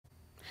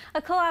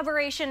A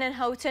collaboration in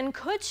Houghton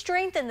could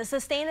strengthen the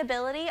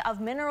sustainability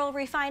of mineral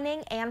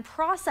refining and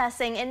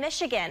processing in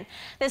Michigan.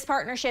 This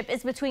partnership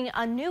is between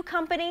a new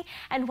company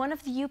and one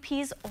of the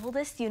UP's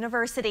oldest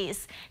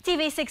universities.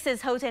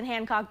 TV6's Houghton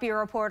Hancock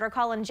Bureau reporter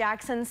Colin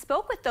Jackson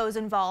spoke with those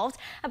involved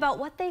about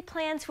what they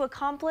plan to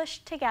accomplish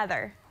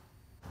together.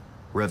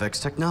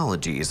 Revex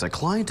Technologies, a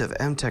client of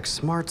MTech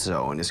Smart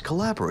Zone, is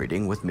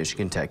collaborating with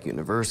Michigan Tech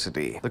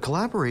University. The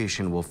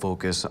collaboration will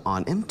focus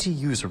on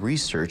MTU's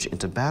research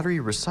into battery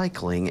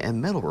recycling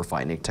and metal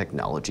refining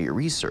technology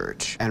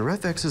research, and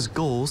Revex's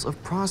goals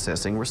of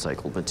processing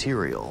recycled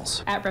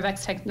materials. At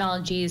Revex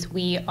Technologies,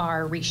 we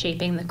are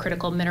reshaping the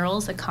critical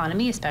minerals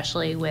economy,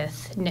 especially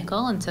with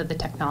nickel, and so the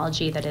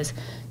technology that is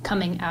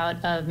coming out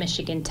of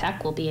Michigan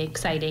Tech will be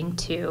exciting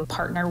to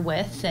partner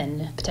with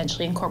and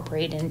potentially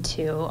incorporate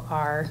into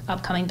our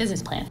upcoming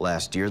business plan.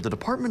 Last year, the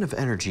Department of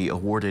Energy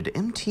awarded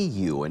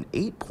MTU an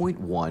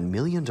 $8.1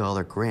 million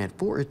grant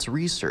for its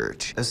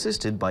research,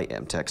 assisted by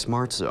MTech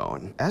Smart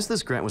Zone. As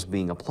this grant was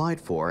being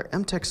applied for,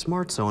 MTech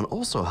Smart Zone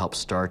also helped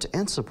start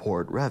and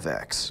support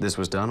Revex. This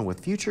was done with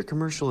future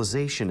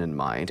commercialization in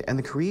mind and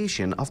the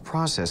creation of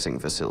processing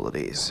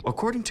facilities.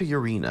 According to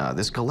Urena,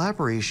 this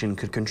collaboration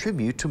could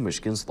contribute to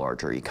Michigan's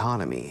larger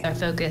economy. They're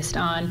focused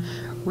on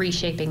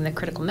reshaping the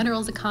critical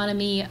minerals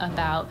economy,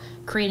 about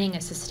creating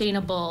a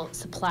sustainable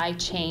supply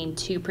chain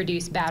to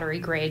produce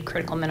battery-grade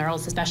critical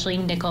minerals, especially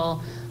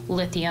nickel,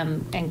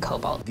 lithium, and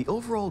cobalt. The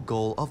overall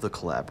goal of the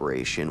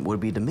collaboration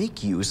would be to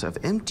make use of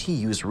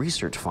MTU's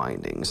research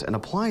findings and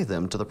apply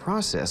them to the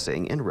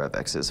processing in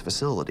Revex's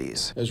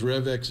facilities. As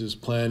Revex is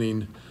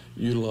planning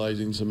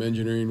utilizing some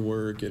engineering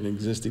work and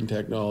existing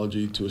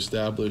technology to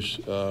establish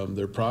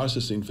their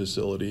processing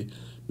facility,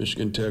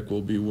 Michigan Tech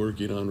will be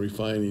working on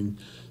refining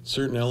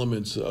certain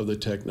elements of the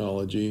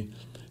technology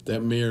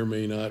that may or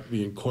may not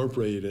be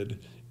incorporated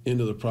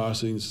into the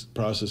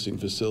processing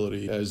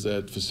facility as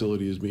that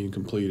facility is being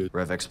completed.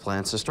 Revex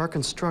plans to start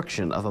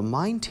construction of a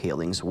mine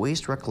tailings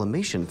waste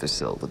reclamation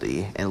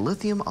facility and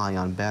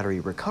lithium-ion battery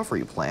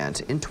recovery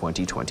plant in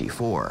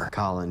 2024.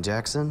 Colin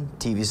Jackson,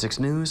 TV6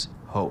 News,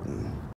 Houghton.